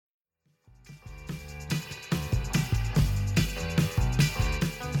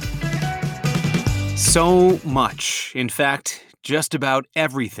So much, in fact, just about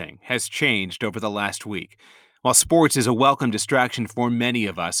everything has changed over the last week. While sports is a welcome distraction for many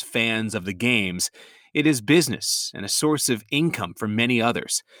of us, fans of the games, it is business and a source of income for many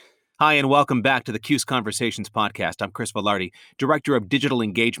others. Hi, and welcome back to the Cuse Conversations podcast. I'm Chris Velarde, Director of Digital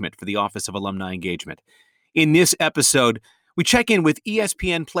Engagement for the Office of Alumni Engagement. In this episode, we check in with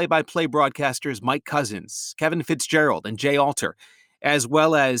ESPN play-by-play broadcasters Mike Couzens, Kevin Fitzgerald, and Jay Alter, as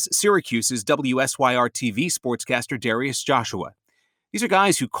well as Syracuse's WSYR-TV sportscaster Darius Joshua. These are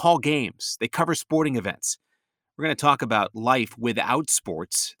guys who call games. They cover sporting events. We're going to talk about life without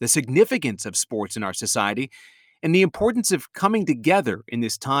sports, the significance of sports in our society, and the importance of coming together in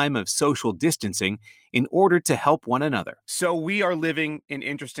this time of social distancing in order to help one another. So we are living in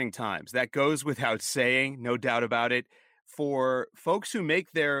interesting times. That goes without saying, no doubt about it. For folks who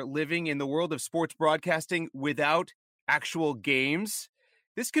make their living in the world of sports broadcasting without actual games,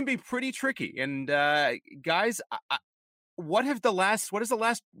 this can be pretty tricky. And guys, what has the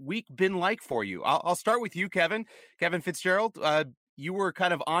last week been like for you? I'll start with you, Kevin Fitzgerald. You were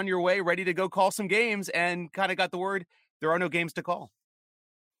kind of on your way, ready to go call some games, and kind of got the word there are no games to call.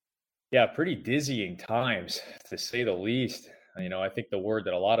 Yeah, pretty dizzying times, to say the least. You know, I think the word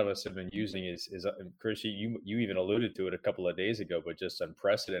that a lot of us have been using is Chris, you even alluded to it a couple of days ago, but just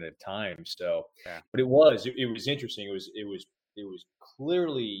unprecedented times. So, Yeah. but it was interesting. It was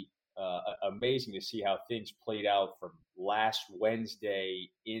clearly amazing to see how things played out from last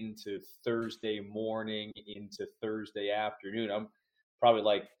Wednesday into Thursday morning into Thursday afternoon. I'm probably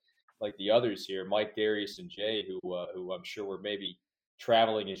like the others here, Mike, Darius, and Jay, who I'm sure were maybe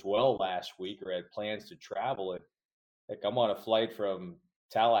traveling as well last week or had plans to travel. And like, I'm on a flight from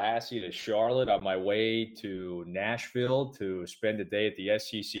Tallahassee to Charlotte on my way to Nashville to spend a day at the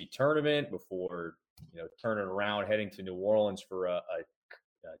SEC tournament before, turning around, heading to New Orleans for a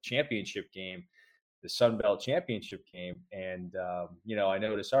championship game, the Sun Belt championship game. And, I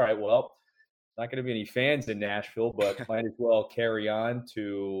noticed, all right, well, not going to be any fans in Nashville, but might as well carry on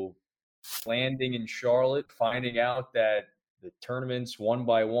to landing in Charlotte, finding out that the tournaments one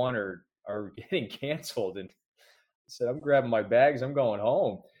by one are getting canceled. And said, I'm grabbing my bags. I'm going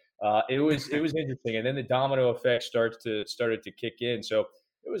home. It was interesting, and then the domino effect started to kick in. So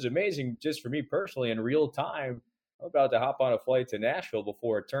it was amazing, just for me personally, in real time. I'm about to hop on a flight to Nashville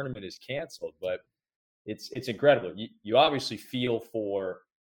before a tournament is canceled, but it's incredible. You obviously feel for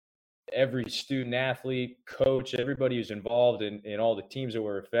every student athlete, coach, everybody who's involved in all the teams that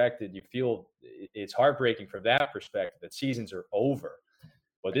were affected. You feel it's heartbreaking from that perspective that seasons are over.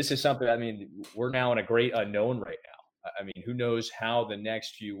 But this is something, we're now in a great unknown right now. I mean, who knows how the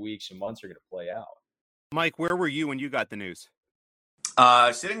next few weeks and months are going to play out. Mike, where were you when you got the news?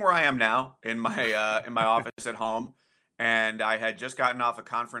 Sitting where I am now in my office at home, and I had just gotten off a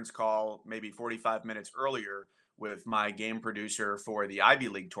conference call maybe 45 minutes earlier with my game producer for the Ivy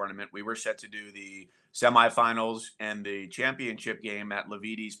League tournament. We were set to do the semifinals and the championship game at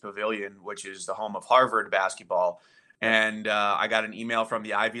Levites Pavilion, which is the home of Harvard basketball. And I got an email from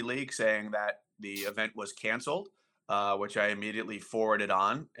the Ivy League saying that the event was canceled, which I immediately forwarded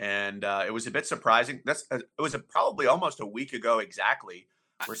on. And it was a bit surprising. It was probably almost a week ago exactly.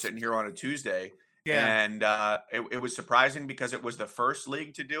 We're sitting here on a Tuesday. Yeah. And it was surprising because it was the first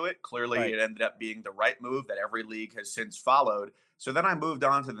league to do it. Clearly, Right. It ended up being the right move that every league has since followed. So then I moved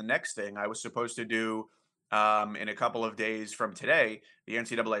on to the next thing. I was supposed to do in a couple of days from today, the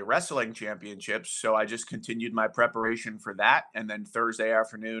NCAA Wrestling Championships. So I just continued my preparation for that. And then Thursday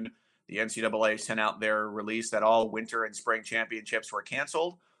afternoon, the NCAA sent out their release that all winter and spring championships were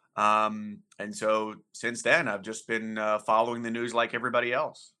canceled. And so since then, I've just been following the news like everybody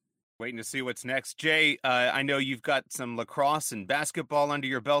else. Waiting to see what's next. Jay, I know you've got some lacrosse and basketball under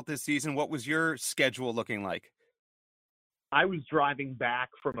your belt this season. What was your schedule looking like? I was driving back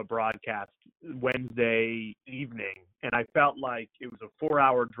from a broadcast Wednesday evening, and I felt like it was a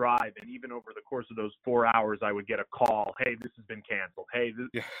 4-hour drive. And even over the course of those 4 hours, I would get a call. Hey, this has been canceled. Hey,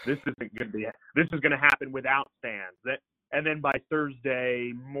 this isn't going to be. This is going to happen without fans. And then by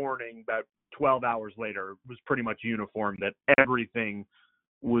Thursday morning, about 12 hours later, it was pretty much uniform that everything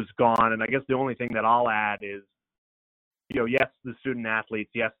was gone. And I guess the only thing that I'll add is, yes, the student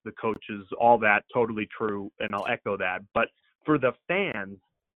athletes, yes, the coaches, all that, totally true, and I'll echo that. But for the fans,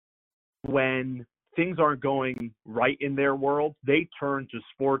 when things aren't going right in their world, they turn to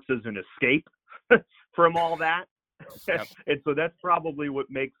sports as an escape from all that. Yep. And so that's probably what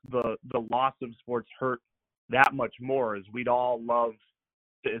makes the loss of sports hurt that much more, is we'd all love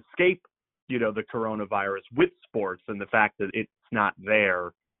to escape, the coronavirus with sports, and the fact that it's not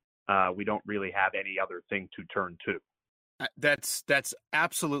there, we don't really have any other thing to turn to. That's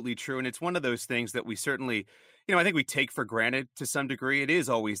absolutely true, and it's one of those things that we certainly, I think we take for granted to some degree. It is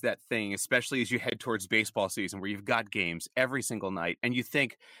always that thing, especially as you head towards baseball season, where you've got games every single night, and you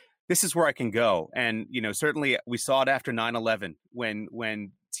think, "This is where I can go." And certainly we saw it after 9/11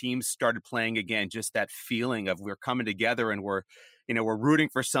 when teams started playing again. Just that feeling of we're coming together and we're rooting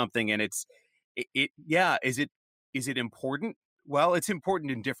for something, and yeah. Is it important? Well, it's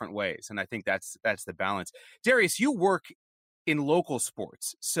important in different ways, and I think that's the balance. Darius, you work in local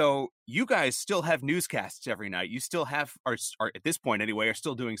sports, so you guys still have newscasts every night. You still are at this point anyway, are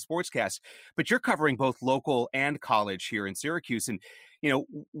still doing sportscasts, but you're covering both local and college here in Syracuse. And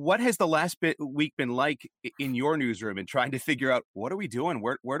what has the last week been like in your newsroom and trying to figure out what are we doing?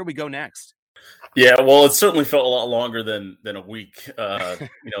 Where do we go next? Yeah, well, it certainly felt a lot longer than a week.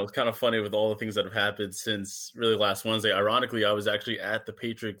 It's kind of funny with all the things that have happened since really last Wednesday. Ironically, I was actually at the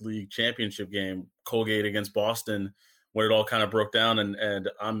Patriot League championship game, Colgate against Boston, when it all kind of broke down. And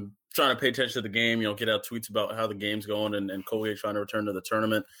I'm trying to pay attention to the game, get out tweets about how the game's going and Colgate trying to return to the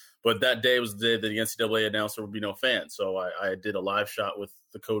tournament. But that day was the day that the NCAA announced there would be no fans. So I did a live shot with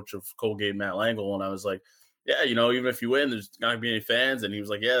the coach of Colgate, Matt Langle, and I was like, yeah, even if you win, there's not gonna be any fans. And he was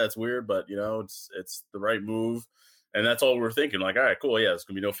like, yeah, that's weird, but it's the right move. And that's all we were thinking. Like, all right, cool. Yeah, there's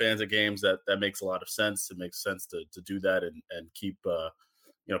gonna be no fans at games. That makes a lot of sense. It makes sense to do that and keep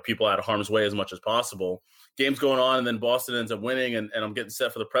people out of harm's way as much as possible. Game's going on, and then Boston ends up winning, and I'm getting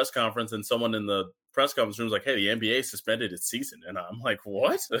set for the press conference, and someone in the press conference room is like, hey, the NBA suspended its season. And I'm like,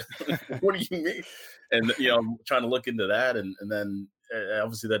 what? What do you mean? And I'm trying to look into that, and then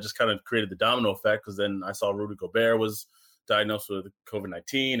obviously that just kind of created the domino effect, because then I saw Rudy Gobert was diagnosed with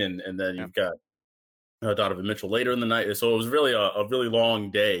COVID-19, and then you've got Donovan Mitchell later in the night. So it was really a really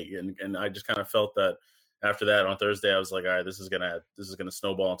long day, and I just kind of felt that after that on Thursday, I was like, all right, this is gonna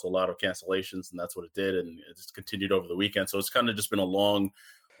snowball into a lot of cancellations, and that's what it did, and it just continued over the weekend. So it's kind of just been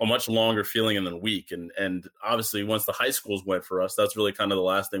a much longer feeling in a week, and obviously once the high schools went for us, that's really kind of the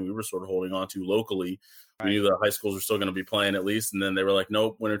last thing we were sort of holding on to locally. Right. We knew the high schools were still going to be playing at least, and then they were like,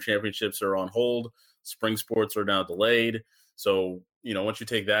 nope, winter championships are on hold, spring sports are now delayed. So once you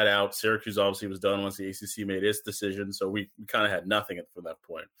take that out, Syracuse obviously was done once the ACC made its decision, so we kind of had nothing from that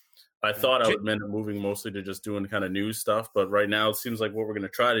point. I thought I would end up moving mostly to just doing kind of news stuff, but right now it seems like what we're going to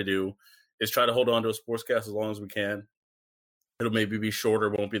try to do is try to hold on to a sportscast as long as we can. It'll maybe be shorter,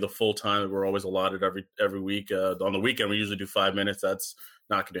 won't be the full time that we're always allotted every week. On the weekend, we usually do 5 minutes. That's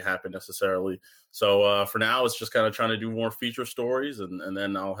not going to happen necessarily. So for now, it's just kind of trying to do more feature stories, and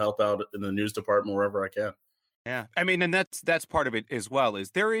then I'll help out in the news department wherever I can. Yeah. I mean, and that's part of it as well,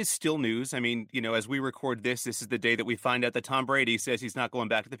 is there is still news. I mean, as we record this is the day that we find out that Tom Brady says he's not going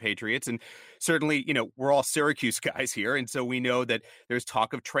back to the Patriots. And certainly, we're all Syracuse guys here. And so we know that there's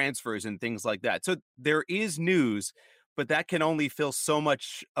talk of transfers and things like that. So there is news, but that can only fill so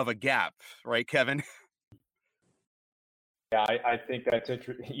much of a gap. Right, Kevin? Yeah, I think that's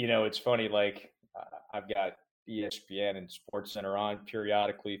interesting. It's funny, like I've got ESPN and SportsCenter on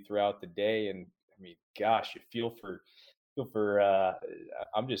periodically throughout the day, and I mean, gosh, you feel for.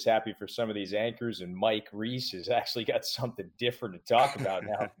 I'm just happy for some of these anchors, and Mike Reese has actually got something different to talk about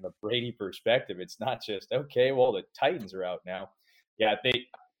now from a Brady perspective. It's not just okay. Well, the Titans are out now. Yeah, I think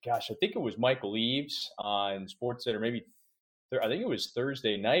it was Michael Eaves on SportsCenter. Maybe I think it was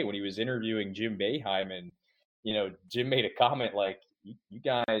Thursday night when he was interviewing Jim Boeheim, and Jim made a comment like, "You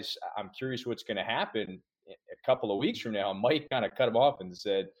guys, I'm curious what's going to happen a couple of weeks from now." And Mike kind of cut him off and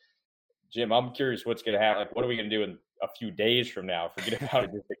said, Jim, I'm curious what's going to happen. Like, what are we going to do in a few days from now? Forget about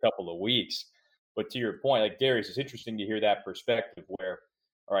it, just a couple of weeks. But to your point, like Darius, it's interesting to hear that perspective where,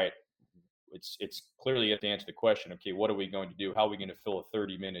 all right, it's clearly you have to answer the question, okay, what are we going to do? How are we going to fill a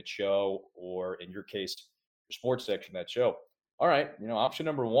 30-minute show, or in your case, the sports section of that show? All right, option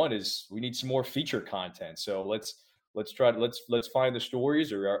number one is we need some more feature content. So let's find the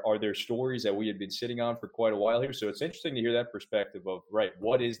stories, or are there stories that we had been sitting on for quite a while here? So it's interesting to hear that perspective of, right,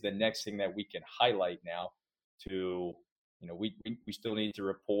 what is the next thing that we can highlight now to, we still need to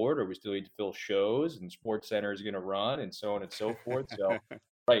report, or we still need to fill shows, and SportsCenter is going to run, and so on and so forth. So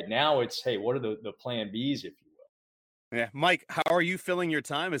right now it's, hey, what are the plan Bs, if you will? Yeah. Mike, how are you filling your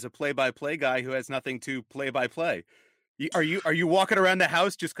time as a play-by-play guy who has nothing to play-by-play? Are you walking around the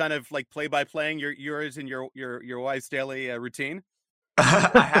house just kind of like play-by-playing yours and your wife's daily routine?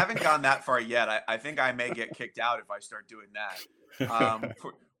 I haven't gone that far yet. I think I may get kicked out if I start doing that.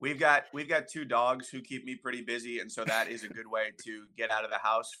 We've got 2 dogs who keep me pretty busy, and so that is a good way to get out of the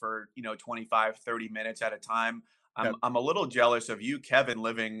house for 25, 30 minutes at a time. I'm a little jealous of you, Kevin,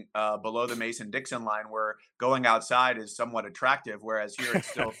 living below the Mason-Dixon line, where going outside is somewhat attractive, whereas here it's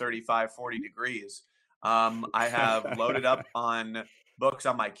still 35, 40 degrees. I have loaded up on books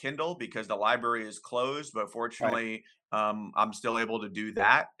on my Kindle because the library is closed, but fortunately, I'm still able to do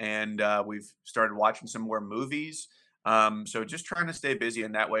that. And we've started watching some more movies. So just trying to stay busy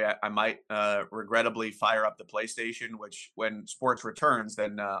in that way. I might regrettably fire up the PlayStation, which when sports returns,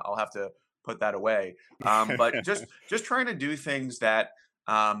 then I'll have to put that away. But just trying to do things that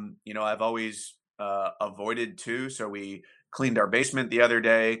I've always avoided too. So we cleaned our basement the other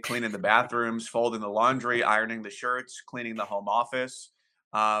day, cleaning the bathrooms, folding the laundry, ironing the shirts, cleaning the home office.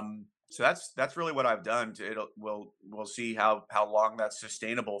 So that's really what I've done. We'll see how long that's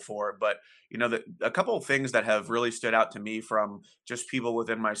sustainable for. But a couple of things that have really stood out to me from just people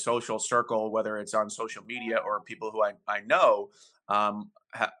within my social circle, whether it's on social media or people who I know,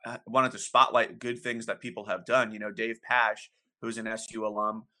 wanted to spotlight good things that people have done. Dave Pash, who's an SU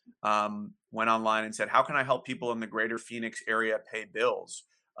alum, went online and said, "How can I help people in the greater Phoenix area pay bills?"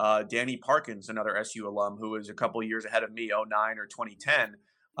 Danny Parkins, another SU alum who was a couple years ahead of me, 2009 or 2010,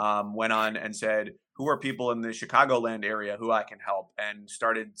 went on and said, "Who are people in the Chicagoland area who I can help?" and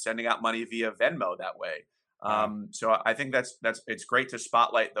started sending out money via Venmo that way. So I think it's great to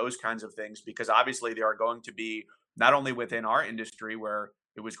spotlight those kinds of things, because obviously there are going to be, not only within our industry, where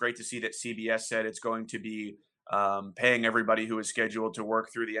it was great to see that CBS said it's going to be paying everybody who is scheduled to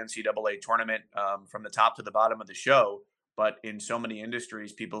work through the NCAA tournament from the top to the bottom of the show, but in so many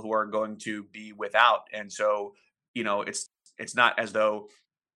industries, people who are going to be without. And so, it's not as though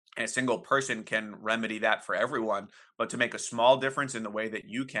a single person can remedy that for everyone, but to make a small difference in the way that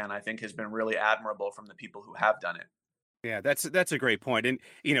you can, I think has been really admirable from the people who have done it. Yeah, that's a great point, and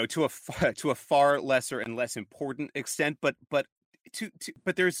to a far lesser and less important extent, but but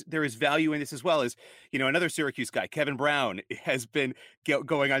there is value in this as well. As another Syracuse guy, Kevin Brown, has been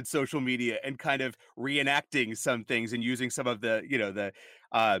going on social media and kind of reenacting some things and using some of the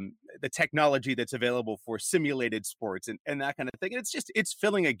the technology that's available for simulated sports and that kind of thing. And it's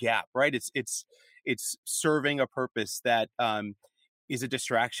filling a gap, right? It's serving a purpose that is a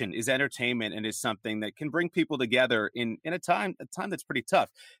distraction, is entertainment, and is something that can bring people together in a time that's pretty tough.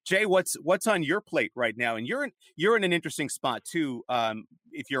 Jay, what's on your plate right now? And you're in an interesting spot too.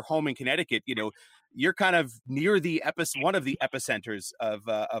 If you're home in Connecticut, you're kind of near one of the epicenters of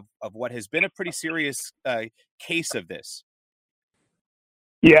what has been a pretty serious case of this.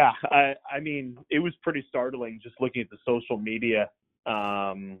 Yeah, I mean, it was pretty startling just looking at the social media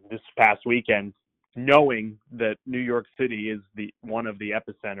this past weekend, knowing that New York City is one of the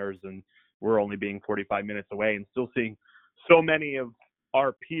epicenters, and we're only being 45 minutes away, and still seeing so many of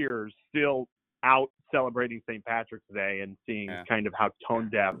our peers still out celebrating St. Patrick's Day, and seeing kind of how tone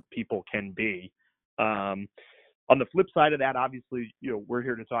deaf people can be. On the flip side of that, obviously, we're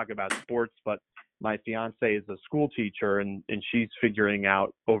here to talk about sports, but my fiance is a school teacher, and she's figuring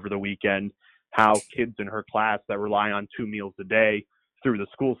out over the weekend how kids in her class that rely on 2 meals a day through the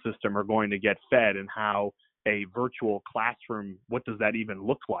school system are going to get fed, and how a virtual classroom, what does that even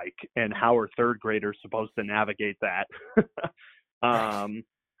look like, and how are third graders supposed to navigate that?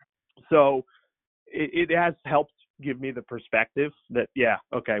 So it has helped give me the perspective that,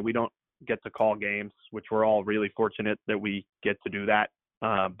 we don't get to call games, which we're all really fortunate that we get to do that.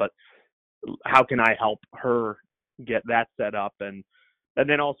 But how can I help her get that set up? And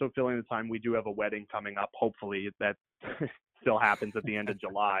then also filling the time. We do have a wedding coming up. Hopefully that still happens at the end of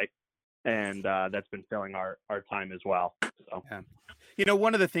July, and that's been filling our time as well. So,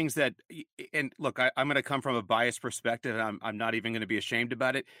 one of the things that, and look, I'm going to come from a biased perspective, and I'm not even going to be ashamed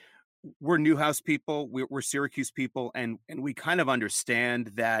about it. We're Newhouse people, we're Syracuse people, and we kind of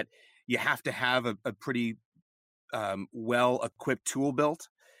understand that you have to have a pretty well-equipped tool built,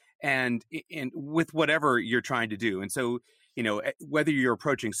 and with whatever you're trying to do. And so, whether you're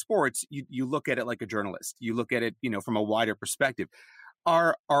approaching sports, you look at it like a journalist. You look at it, from a wider perspective.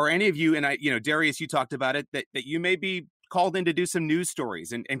 Are any of you, and Darius, you talked about it, that you may be called in to do some news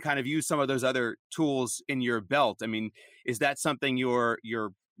stories and kind of use some of those other tools in your belt? I mean, is that something you're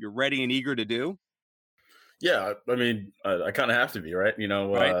ready and eager to do? Yeah, I mean, I kind of have to be, right?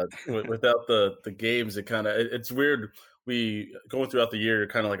 Right. Without the games, it's weird. We going throughout the year, you're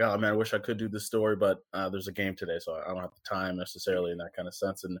kind of like, oh man, I wish I could do this story, but there's a game today, so I don't have the time necessarily in that kind of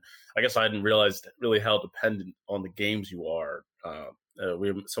sense. And I guess I hadn't realized really how dependent on the games you are.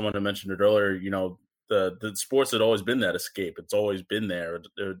 Someone had mentioned it earlier. The sports had always been that escape. It's always been there.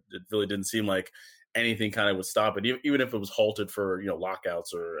 It really didn't seem like anything kind of would stop it, even if it was halted for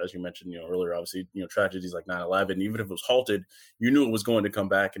lockouts, or as you mentioned earlier, obviously tragedies like 9/11. Even if it was halted, you knew it was going to come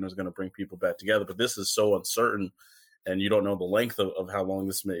back and it was going to bring people back together. But this is so uncertain, and you don't know the length of how long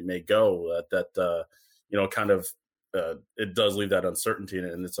this may go. Kind of it does leave that uncertainty in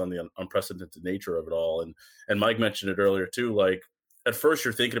it, and it's on the unprecedented nature of it all. And Mike mentioned it earlier too. Like at first,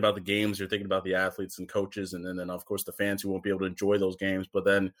 you're thinking about the games, you're thinking about the athletes and coaches, and then of course the fans who won't be able to enjoy those games. But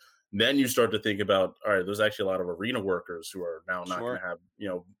then you start to think about, all right, there's actually a lot of arena workers who are now not going to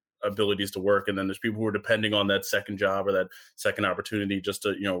have abilities to work, and then there's people who are depending on that second job or that second opportunity just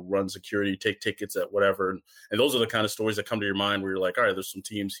to run security, take tickets at whatever, and those are the kind of stories that come to your mind where you're like, all right, there's some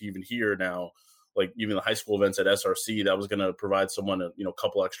teams even here now, like even the high school events at SRC that was going to provide someone a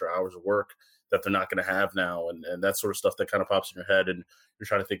couple extra hours of work that they're not going to have now, and that sort of stuff that kind of pops in your head, and you're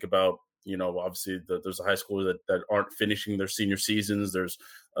trying to think about obviously there's a high schooler that aren't finishing their senior seasons. There's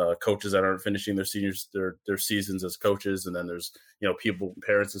coaches that aren't finishing their seasons as coaches. And then there's, people,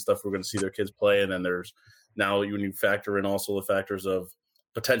 parents and stuff who are going to see their kids play. And then there's now when you factor in also the factors of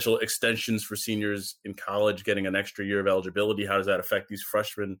potential extensions for seniors in college, getting an extra year of eligibility. How does that affect these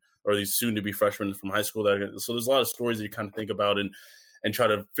freshmen or these soon to be freshmen from high school? So there's a lot of stories that you kind of think about and try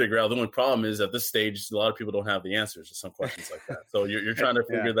to figure out. The only problem is at this stage, a lot of people don't have the answers to some questions like that. So you're trying to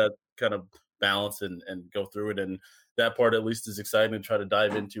figure that kind of balance and go through it. And that part at least is exciting to try to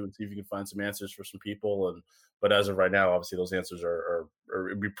dive into and see if you can find some answers for some people. But as of right now, obviously those answers are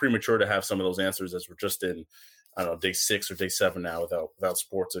it'd be premature to have some of those answers as we're just in, I don't know, day 6 or day 7 now without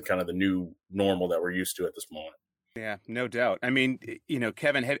sports and kind of the new normal that we're used to at this moment. Yeah, no doubt. I mean,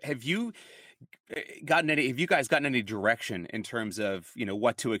 Kevin, have you guys gotten any direction in terms of,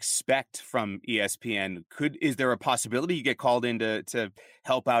 what to expect from ESPN? Is there a possibility you get called in to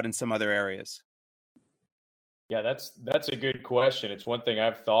help out in some other areas? Yeah, that's a good question. It's one thing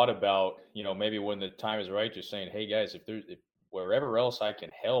I've thought about, maybe when the time is right, just saying, hey guys, if wherever else I can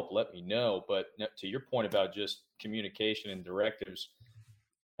help, let me know. But to your point about just communication and directives,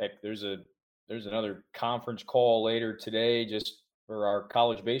 heck, there's another conference call later today just for our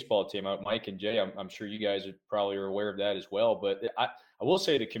college baseball team. Mike and Jay, I'm sure you guys probably are aware of that as well. But I will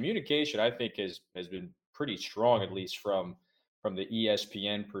say the communication, I think, has been pretty strong, at least from the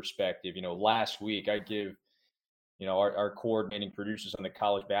ESPN perspective. Last week I give, our coordinating producers on the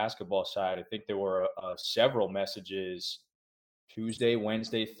college basketball side, I think there were several messages Tuesday,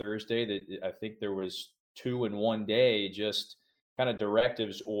 Wednesday, Thursday that I think there was 2 in one day, just kind of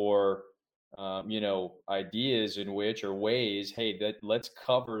directives or ideas in which or ways, hey, let's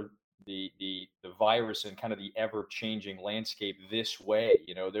cover the virus and kind of the ever changing landscape this way.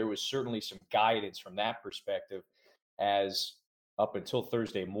 There was certainly some guidance from that perspective as up until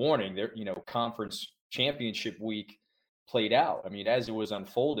Thursday morning there, conference championship week played out. I mean, as it was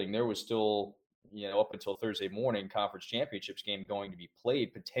unfolding, there was still, up until Thursday morning, conference championships game going to be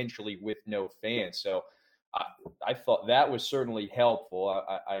played potentially with no fans. So I thought that was certainly helpful.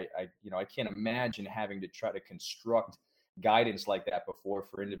 I can't imagine having to try to construct guidance like that before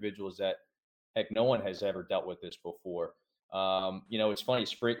for individuals that, heck, no one has ever dealt with this before. It's funny,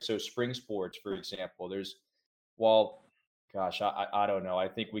 spring sports, for example, I don't know. I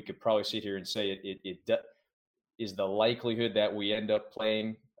think we could probably sit here and say it is the likelihood that we end up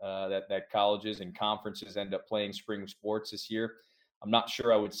playing, that colleges and conferences end up playing spring sports this year. I'm not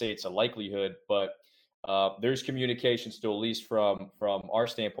sure I would say it's a likelihood, but there's communication still, at least from our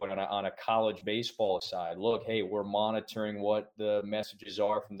standpoint on a college baseball side. Look, hey, we're monitoring what the messages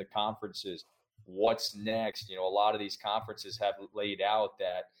are from the conferences. What's next? A lot of these conferences have laid out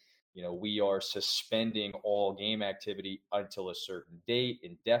that, we are suspending all game activity until a certain date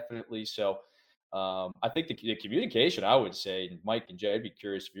indefinitely. So I think the communication, I would say, Mike and Jay, I'd be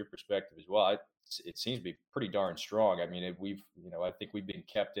curious of your perspective as well. It seems to be pretty darn strong. I mean, I think we've been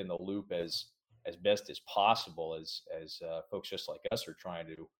kept in the loop as best as possible as folks just like us are trying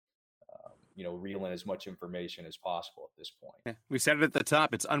to, reel in as much information as possible at this point. Yeah, we said it at the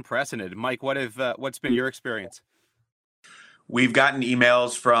top. It's unprecedented. Mike, what's been your experience? We've gotten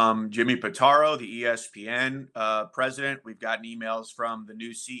emails from Jimmy Pitaro, the ESPN president. We've gotten emails from the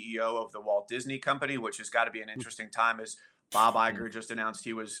new CEO of the Walt Disney Company, which has got to be an interesting time as Bob Iger just announced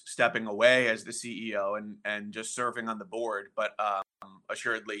he was stepping away as the CEO and just serving on the board, but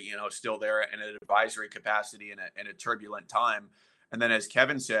assuredly, still there in an advisory capacity in a turbulent time. And then, as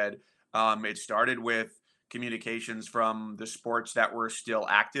Kevin said, it started with communications from the sports that were still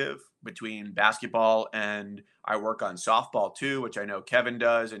active between basketball, and I work on softball too, which I know Kevin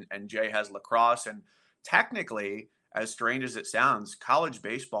does, and Jay has lacrosse. And technically, as strange as it sounds, college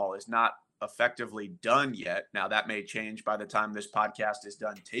baseball is not effectively done yet. Now that may change by the time this podcast is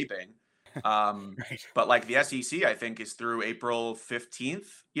done taping. Right. But like the SEC, I think is through April 15th.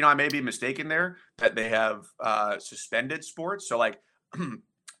 I may be mistaken there that they have suspended sports. So like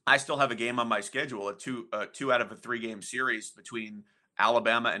I still have a game on my schedule, a two out of a 3 game series between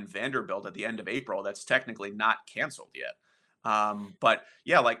Alabama and Vanderbilt at the end of April. That's technically not canceled yet. But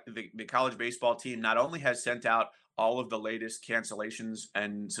yeah, like the college baseball team not only has sent out all of the latest cancellations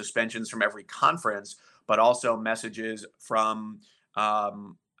and suspensions from every conference, but also messages from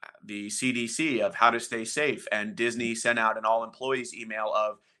the CDC of how to stay safe. And Disney sent out an all employees email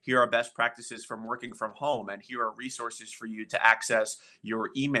of, here are best practices from working from home, and here are resources for you to access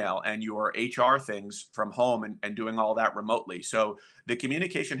your email and your HR things from home, and doing all that remotely. So the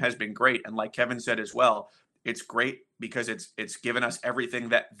communication has been great. And like Kevin said as well, it's great because it's given us everything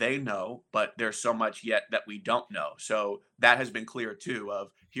that they know, but there's so much yet that we don't know. So that has been clear too, of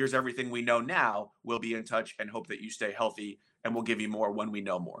here's everything we know now. We'll be in touch and hope that you stay healthy, and we'll give you more when we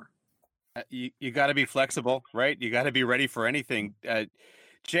know more. You got to be flexible, right? You got to be ready for anything.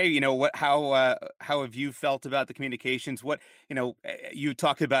 Jay, you know what? How have you felt about the communications? What, you know, you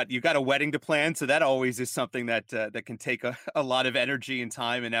talked about, you got a wedding to plan, so that always is something that that can take a lot of energy and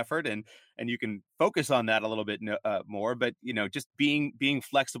time and effort, and you can focus on that a little bit more. But you know, just being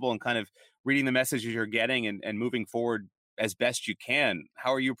flexible and kind of reading the messages you're getting and moving forward as best you can.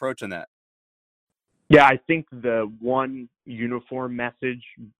 How are you approaching that? Yeah, I think the one uniform message,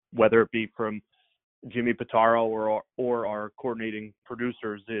 whether it be from Jimmy Pitaro or our coordinating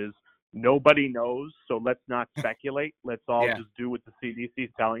producers, is nobody knows, so let's not speculate. Let's all just do what the CDC is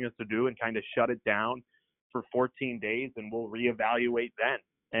telling us to do and kind of shut it down for 14 days, and we'll reevaluate then.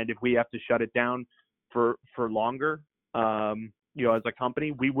 And if we have to shut it down for longer, you know, as a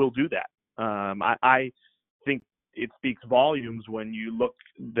company, we will do that. I think it speaks volumes when you look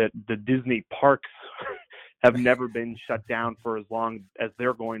that the Disney parks have never been shut down for as long as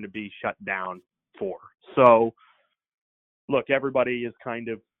they're going to be shut down for. So look, everybody is kind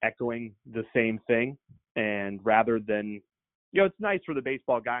of echoing the same thing, and rather than, you know, it's nice for the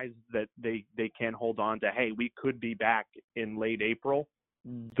baseball guys that they can hold on to, hey, we could be back in late April.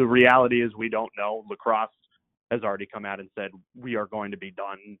 The reality is we don't know. Lacrosse has already come out and said we are going to be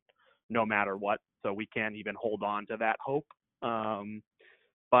done no matter what, so we can't even hold on to that hope.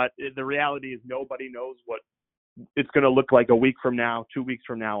 But the reality is nobody knows what it's going to look like a week from now, 2 weeks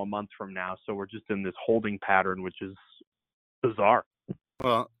from now, a month from now. So we're just in this holding pattern, which is bizarre.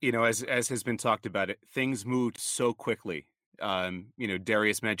 Well, you know, as has been talked about, things moved so quickly. You know,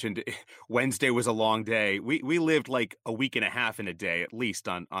 Darius mentioned Wednesday was a long day. We lived like a week and a half in a day, at least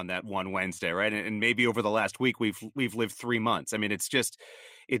on that one Wednesday, right? And maybe over the last week we've lived 3 months. I mean, it's just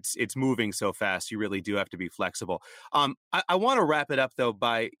it's moving so fast. You really do have to be flexible. I want to wrap it up though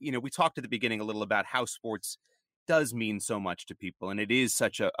by, you know, we talked at the beginning a little about how sports does mean so much to people, and it is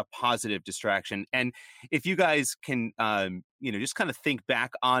such a positive distraction. And if you guys can, you know, just kind of think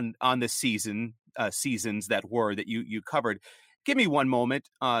back on the seasons that you covered, give me one moment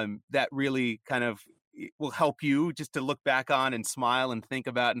that really kind of will help you just to look back on and smile and think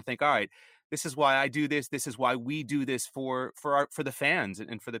about and think, all right, this is why I do this. This is why we do this for the fans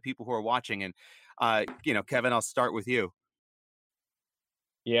and for the people who are watching. And you know, Kevin, I'll start with you.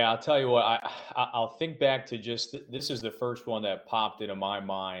 Yeah, I'll tell you what, I'll think back to just this is the first one that popped into my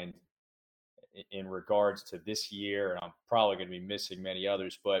mind in regards to this year, and I'm probably going to be missing many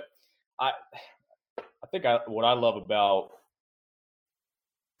others. But I think what I love about,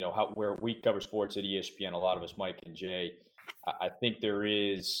 you know, where we cover sports at ESPN, a lot of us, Mike and Jay, I think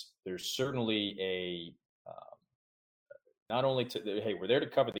there's certainly a not only hey, we're there to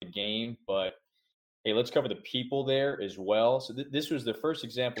cover the game, but hey, let's cover the people there as well. So this was the first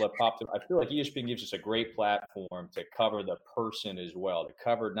example that popped up. I feel like ESPN gives us a great platform to cover the person as well, to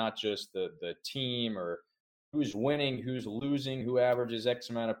cover not just the team or who's winning, who's losing, who averages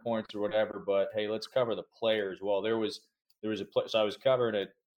X amount of points or whatever, but hey, let's cover the player as well. There was so I was covering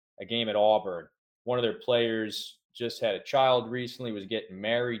a game at Auburn. One of their players just had a child recently, was getting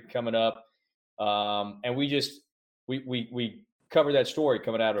married coming up. And we covered that story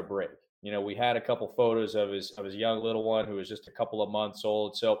coming out of a break. You know, we had a couple photos of his young little one who was just a couple of months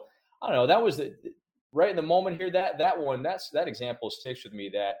old. So I don't know. That was right in the moment here. That example sticks with me.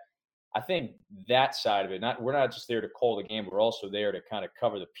 That I think that side of it. We're not just there to call the game. We're also there to kind of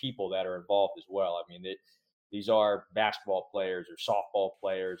cover the people that are involved as well. I mean, these are basketball players or softball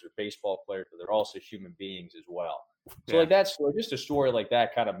players or baseball players, but they're also human beings as well. So like that story, just a story like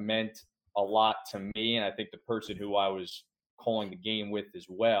that, kind of meant a lot to me, and I think the person who I was calling the game with as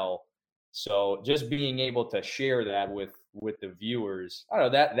well. So just being able to share that with the viewers, I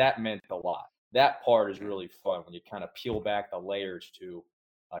don't know, that meant a lot. That part is really fun when you kind of peel back the layers to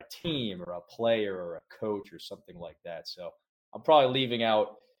a team or a player or a coach or something like that. So I'm probably leaving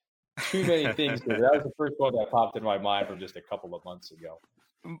out too many things. That was the first one that popped in my mind from just a couple of months ago.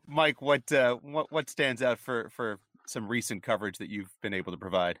 Mike, what stands out for some recent coverage that you've been able to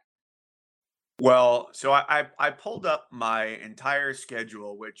provide? Well, so I pulled up my entire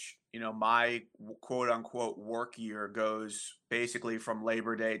schedule, which, my quote unquote work year goes basically from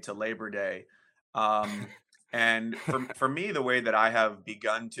Labor Day to Labor Day. Um, and for me, the way that I have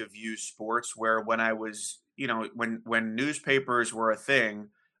begun to view sports, where when I was, when newspapers were a thing,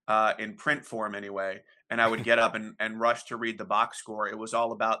 in print form anyway, and I would get up and rush to read the box score, it was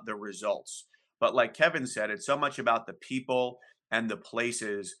all about the results. But like Kevin said, it's so much about the people and the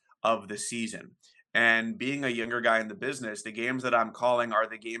places of the season. And being a younger guy in the business, the games that I'm calling are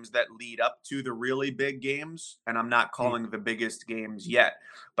the games that lead up to the really big games. And I'm not Mm. calling the biggest games yet.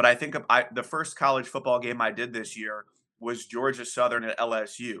 But I think the first college football game I did this year was Georgia Southern at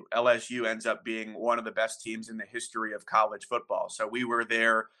LSU. LSU ends up being one of the best teams in the history of college football. So we were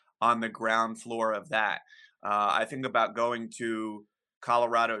there on the ground floor of that. I think about going to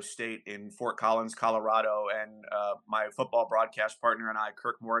Colorado State in Fort Collins, Colorado, and my football broadcast partner and I,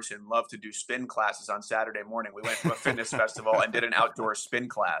 Kirk Morrison, love to do spin classes on Saturday morning. We went to a fitness festival and did an outdoor spin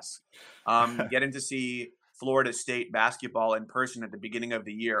class. Getting to see Florida State basketball in person at the beginning of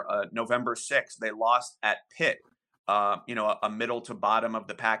the year, November 6th, they lost at Pitt, a middle to bottom of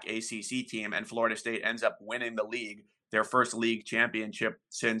the pack ACC team, and Florida State ends up winning the league, their first league championship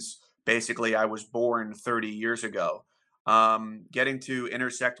since basically I was born 30 years ago. Getting to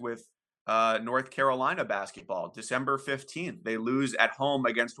intersect with North Carolina basketball, December 15th, they lose at home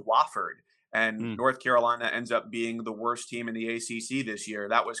against Wofford, and North Carolina ends up being the worst team in the ACC this year.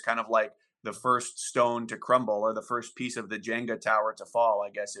 That was kind of like the first stone to crumble, or the first piece of the Jenga tower to fall, I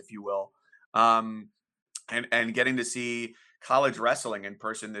guess, if you will. And getting to see college wrestling in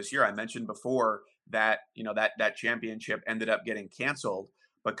person this year. I mentioned before that, that championship ended up getting canceled,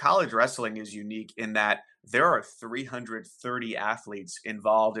 but college wrestling is unique in that there are 330 athletes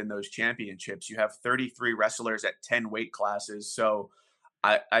involved in those championships. You have 33 wrestlers at 10 weight classes. So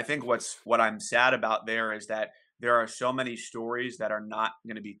I think what I'm sad about there is that there are so many stories that are not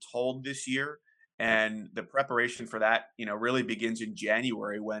going to be told this year. And the preparation for that, really begins in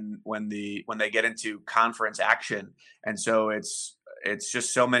January when they get into conference action. And so it's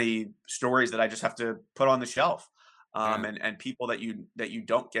just so many stories that I just have to put on the shelf. And people that you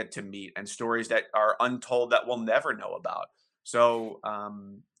don't get to meet, and stories that are untold that we'll never know about. So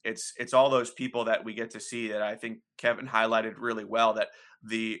it's all those people that we get to see that I think Kevin highlighted really well. That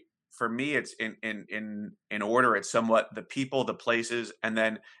for me, it's in order. It's somewhat the people, the places, and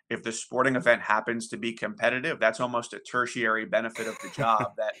then if the sporting event happens to be competitive, that's almost a tertiary benefit of the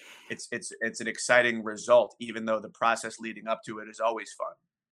job. That it's an exciting result, even though the process leading up to it is always fun.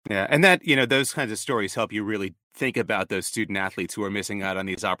 Yeah, and that, those kinds of stories help you really think about those student athletes who are missing out on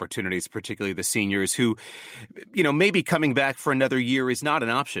these opportunities, particularly the seniors who, maybe coming back for another year is not an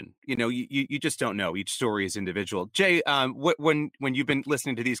option. You just don't know. Each story is individual. Jay, when you've been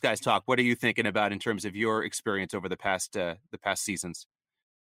listening to these guys talk, what are you thinking about in terms of your experience over the past seasons?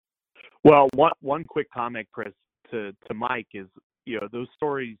 Well, one quick comment, Chris, to Mike is, those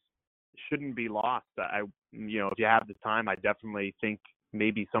stories shouldn't be lost. If you have the time, I definitely think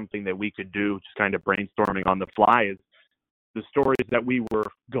maybe something that we could do, just kind of brainstorming on the fly, is the stories that we were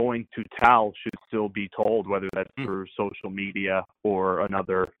going to tell should still be told, whether that's through social media or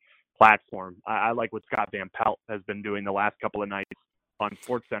another platform. I like what Scott Van Pelt has been doing the last couple of nights on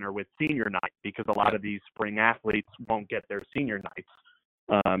SportsCenter with senior night, because a lot of these spring athletes won't get their senior nights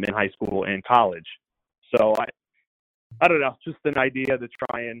in high school and college. So I don't know, just an idea to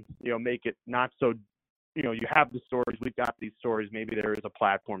try and, make it not so, you have the stories, we've got these stories, maybe there is a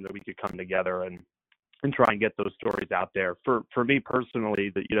platform that we could come together and try and get those stories out there. For me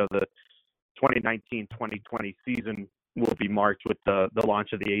personally, the 2019-2020 season will be marked with the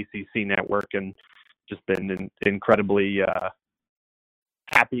launch of the ACC network, and just been incredibly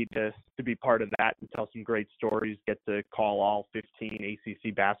happy to be part of that and tell some great stories, get to call all 15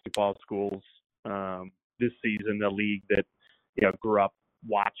 ACC basketball schools this season, the league that, grew up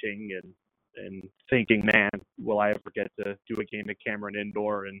watching and thinking, man, will I ever get to do a game at Cameron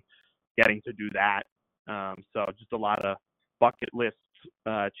Indoor, and getting to do that. So just a lot of bucket list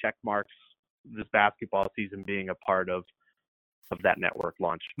check marks this basketball season being a part of that network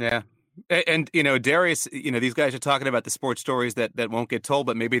launch. Yeah. And, Darius, these guys are talking about the sports stories that won't get told,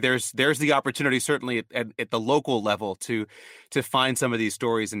 but maybe there's the opportunity, certainly at the local level, to find some of these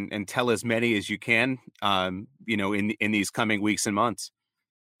stories and tell as many as you can, in these coming weeks and months.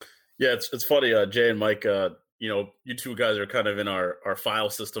 Yeah, it's funny, Jay and Mike, you two guys are kind of in our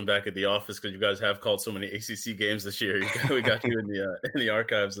file system back at the office, because you guys have called so many ACC games this year. We got you in the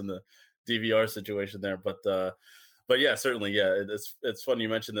archives and the DVR situation there. But But yeah, certainly, yeah. It's funny you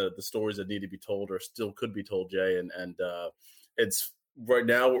mentioned the stories that need to be told or still could be told, Jay, and it's right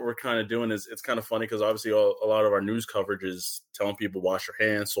now what we're kind of doing is it's kind of funny because obviously a lot of our news coverage is telling people wash your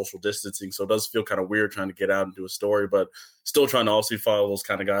hands, social distancing. So it does feel kind of weird trying to get out and do a story, but still trying to also follow those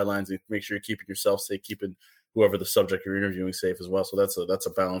kind of guidelines and make sure you're keeping yourself safe, keeping whoever the subject you're interviewing safe as well. So that's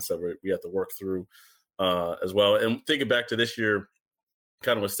a balance that we have to work through as well. And thinking back to this year,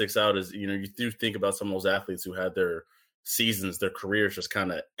 kind of what sticks out is, you do think about some of those athletes who had their seasons, their careers just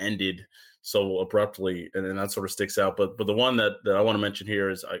kind of ended so abruptly, and that sort of sticks out. But the one that I want to mention here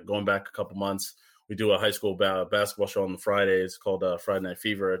is going back a couple months, we do a high school basketball show on the Fridays called Friday Night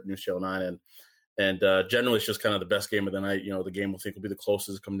Fever at News Channel 9, and generally it's just kind of the best game of the night. The game we'll think will be the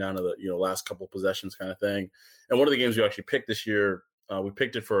closest, come down to the last couple of possessions kind of thing. And one of the games we actually picked this year, we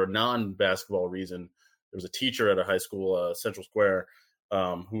picked it for a non-basketball reason. There was a teacher at a high school, Central Square,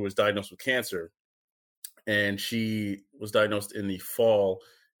 who was diagnosed with cancer, and she was diagnosed in the fall.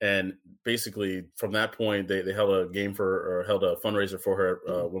 And basically, from that point, they held a fundraiser for her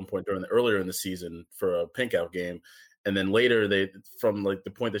at one point earlier in the season for a pink out game. And then later, from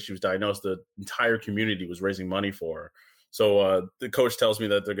the point that she was diagnosed, the entire community was raising money for her. So the coach tells me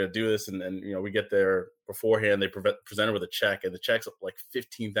that they're going to do this, and we get there beforehand. They present her with a check, and the check's like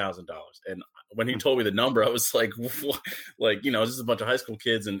 $15,000. And when he told me the number, I was like, this is a bunch of high school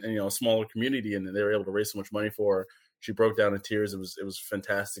kids and a smaller community, and they were able to raise so much money for her. She broke down in tears. It was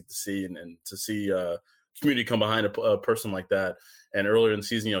fantastic to see, and to see community come behind a person like that. And earlier in the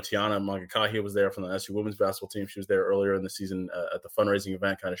season, Tiana Mangakahia was there from the SU women's basketball team. She was there earlier in the season at the fundraising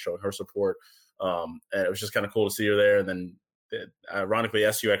event, kind of showing her support. And it was just kind of cool to see her there. And then, ironically,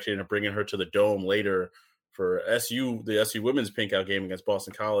 SU actually ended up bringing her to the Dome later for the SU women's pink out game against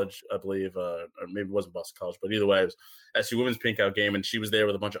Boston College, I believe, or maybe it wasn't Boston College, but either way, it was SU women's pink out game, and she was there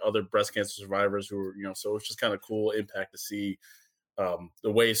with a bunch of other breast cancer survivors who were, so it's just kind of cool impact to see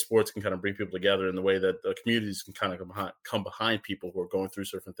the way sports can kind of bring people together and the way that the communities can kind of come behind people who are going through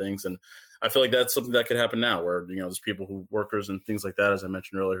certain things. And I feel like that's something that could happen now where, there's people workers and things like that, as I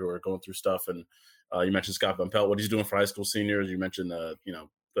mentioned earlier, who are going through stuff. And you mentioned Scott Van Pelt, what he's doing for high school seniors. You mentioned,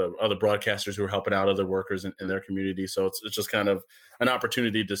 the other broadcasters who are helping out other workers in their community. So it's just kind of an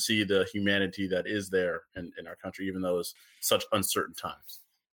opportunity to see the humanity that is there in our country, even though it's such uncertain times.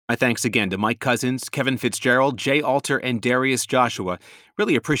 My thanks again to Mike Cousins, Kevin Fitzgerald, Jay Alter, and Darius Joshua.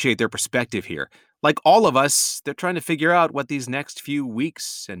 Really appreciate their perspective here. Like all of us, they're trying to figure out what these next few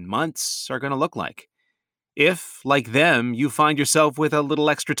weeks and months are going to look like. If, like them, you find yourself with a little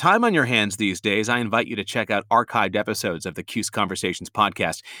extra time on your hands these days, I invite you to check out archived episodes of the Cuse Conversations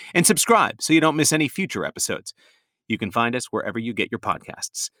podcast and subscribe so you don't miss any future episodes. You can find us wherever you get your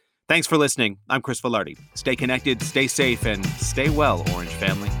podcasts. Thanks for listening. I'm Chris Velarde. Stay connected, stay safe, and stay well, Orange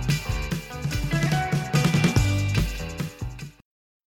family.